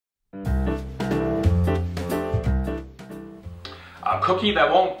A cookie that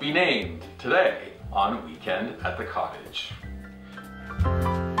won't be named today on Weekend at the Cottage.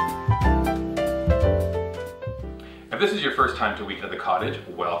 If this is your first time to Weekend at the Cottage,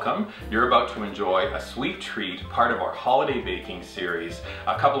 welcome. You're about to enjoy a sweet treat, part of our holiday baking series.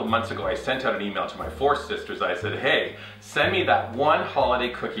 A couple of months ago, I sent out an email to my 4 sisters. I said, hey, send me that one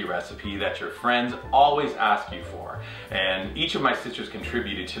holiday cookie recipe that your friends always ask you for. And each of my sisters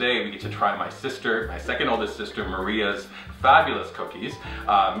contributed. Today, we get to try my sister, my second oldest sister, Maria's fabulous cookies.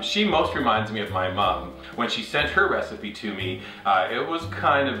 She most reminds me of my mom. When she sent her recipe to me, it was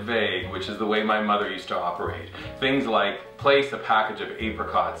kind of vague, which is the way my mother used to operate. Things like place a package of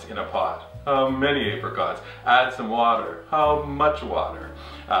apricots in a pot. How many apricots? Add some water. How much water?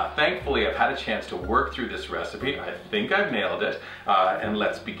 Thankfully, I've had a chance to work through this recipe. I think I've nailed it, and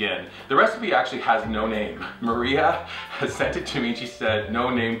let's begin. The recipe actually has no name. Maria has sent it to me and she said, no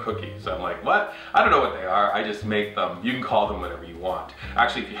name cookies. I'm like, what? I don't know what they are, I just make them. You can call them whatever you want.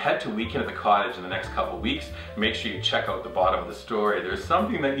 Actually, if you head to Weekend at the Cottage in the next couple weeks, make sure you check out the bottom of the story. There's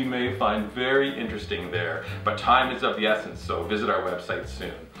something that you may find very interesting there, but time is of the essence, so visit our website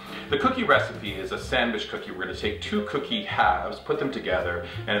soon. The cookie recipe is a sandwich cookie. We're going to take 2 cookie halves, put them together,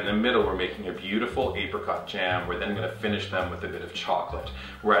 and in the middle we're making a beautiful apricot jam. We're then going to finish them with a bit of chocolate.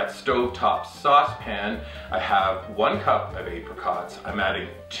 We're at stovetop saucepan. I have 1 cup of apricots. I'm adding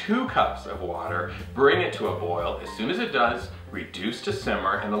 2 cups of water. Bring it to a boil. As soon as it does, reduce to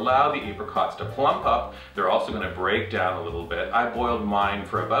simmer and allow the apricots to plump up. They're also going to break down a little bit. I boiled mine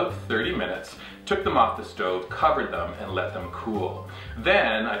for about 30 minutes, took them off the stove, covered them, and let them cool.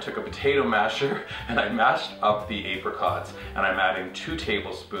 Then I took a potato masher and I mashed up the apricots, and I'm adding 2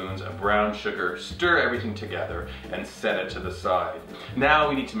 tablespoons of brown sugar, stir everything together, and set it to the side. Now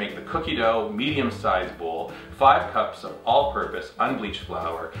we need to make the cookie dough, medium-sized bowl, 5 cups of all-purpose unbleached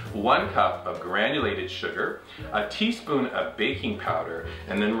flour, 1 cup of granulated sugar, a teaspoon of baking powder,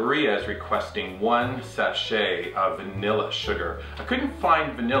 and then Maria is requesting 1 sachet of vanilla sugar. I couldn't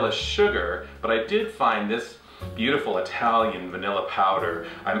find vanilla sugar, but I did find this beautiful Italian vanilla powder.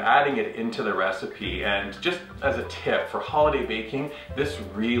 I'm adding it into the recipe, and just as a tip for holiday baking, this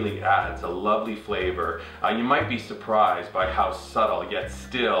really adds a lovely flavor. You might be surprised by how subtle yet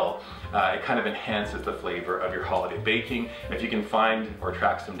still it kind of enhances the flavor of your holiday baking. If you can find or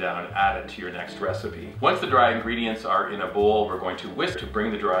track some down, add it to your next recipe. Once the dry ingredients are in a bowl, we're going to whisk to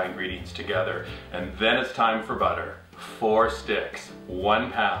bring the dry ingredients together, and then it's time for butter. 4 sticks,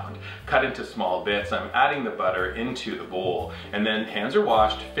 1 pound, cut into small bits. I'm adding the butter into the bowl, and then hands are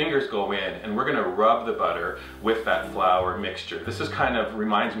washed, fingers go in, and we're gonna rub the butter with that flour mixture. This is kind of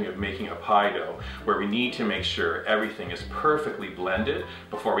reminds me of making a pie dough, where we need to make sure everything is perfectly blended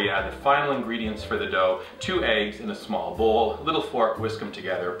before we add the final ingredients for the dough. 2 eggs in a small bowl, little fork, whisk them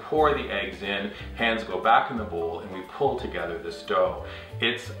together, pour the eggs in, hands go back in the bowl, and we pull together this dough.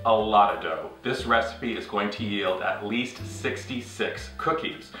 It's a lot of dough. This recipe is going to yield at least 66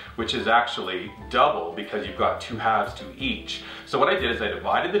 cookies, which is actually double because you've got 2 halves to each. So what I did is I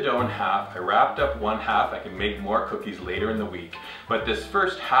divided the dough in half. I wrapped up 1 half. I can make more cookies later in the week. But this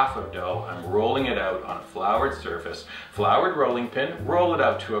first half of dough, I'm rolling it out on a floured surface, floured rolling pin, roll it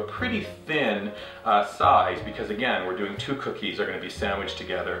out to a pretty thin size, because again, we're doing 2 cookies are going to be sandwiched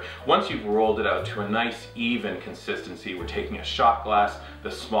together. Once you've rolled it out to a nice even consistency, we're taking a shot glass.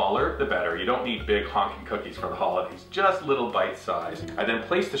 The smaller, the better. You don't need big honking cookies for the holidays, just little bite size. I then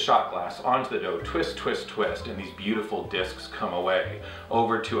place the shot glass onto the dough, twist, twist, twist, and these beautiful discs come away.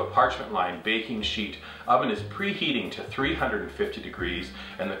 Over to a parchment lined baking sheet. Oven is preheating to 350 degrees,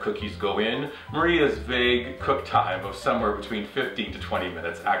 and the cookies go in. Maria's vague cook time of somewhere between 15 to 20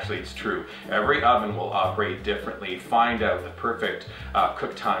 minutes. Actually, it's true. Every oven will operate differently. Find out the perfect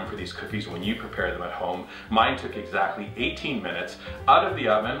cook time for these cookies when you prepare them at home. Mine took exactly 18 minutes. Out of the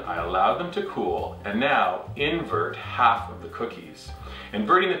oven, I allowed them to cool, and now invert half of the cookies.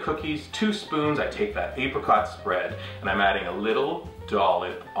 Inverting the cookies, 2 spoons, I take that apricot spread, and I'm adding a little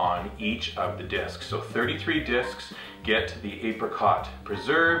dollop on each of the discs. So 33 discs, get the apricot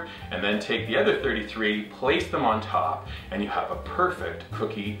preserve, and then take the other 33, place them on top, and you have a perfect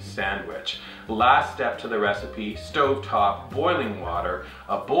cookie sandwich. Last step to the recipe, stovetop, boiling water,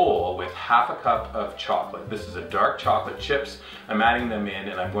 a bowl with half a cup of chocolate. This is a dark chocolate chips. I'm adding them in,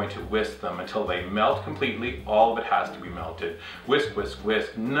 and I'm going to whisk them until they melt completely. All of it has to be melted. Whisk, whisk,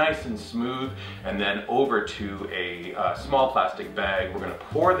 whisk, nice and smooth, and then over to a small plastic bag. We're going to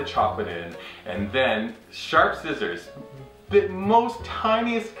pour the chocolate in, and then sharp scissors, most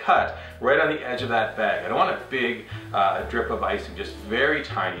tiniest cut right on the edge of that bag. I don't want a big drip of icing, just very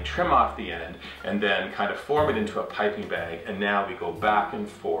tiny. Trim off the end and then kind of form it into a piping bag, and now we go back and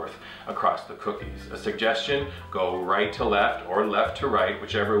forth across the cookies. A suggestion, go right to left or left to right,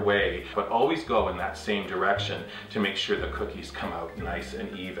 whichever way, but always go in that same direction to make sure the cookies come out nice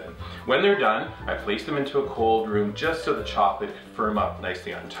and even. When they're done, I place them into a cold room just so the chocolate can firm up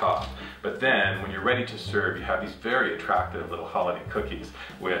nicely on top. But then when you're ready to serve, you have these very attractive little holiday cookies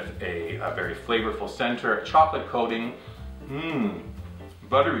with a very flavorful center, a chocolate coating,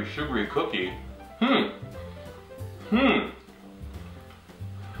 buttery, sugary cookie.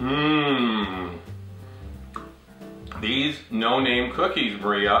 These no-name cookies,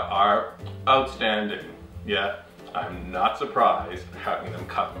 Maria, are outstanding. Yeah, I'm not surprised having them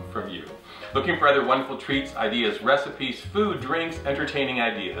come from you. Looking for other wonderful treats, ideas, recipes, food, drinks, entertaining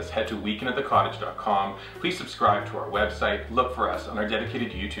ideas, head to weekendatthecottage.com. Please subscribe to our website. Look for us on our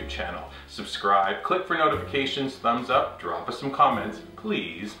dedicated YouTube channel. Subscribe, click for notifications, thumbs up, drop us some comments,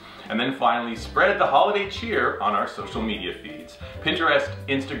 please. And then finally, spread the holiday cheer on our social media feeds. Pinterest,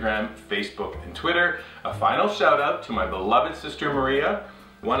 Instagram, Facebook, and Twitter. A final shout out to my beloved sister Maria,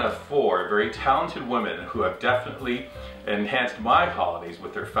 one of 4 very talented women who have definitely enhanced my holidays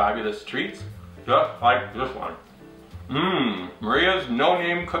with their fabulous treats, just like this one. Maria's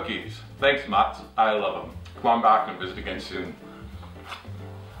no-name cookies. Thanks, Mats. I love them. Come on back and visit again soon.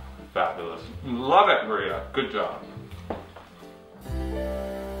 Fabulous. Love it, Maria. Good job.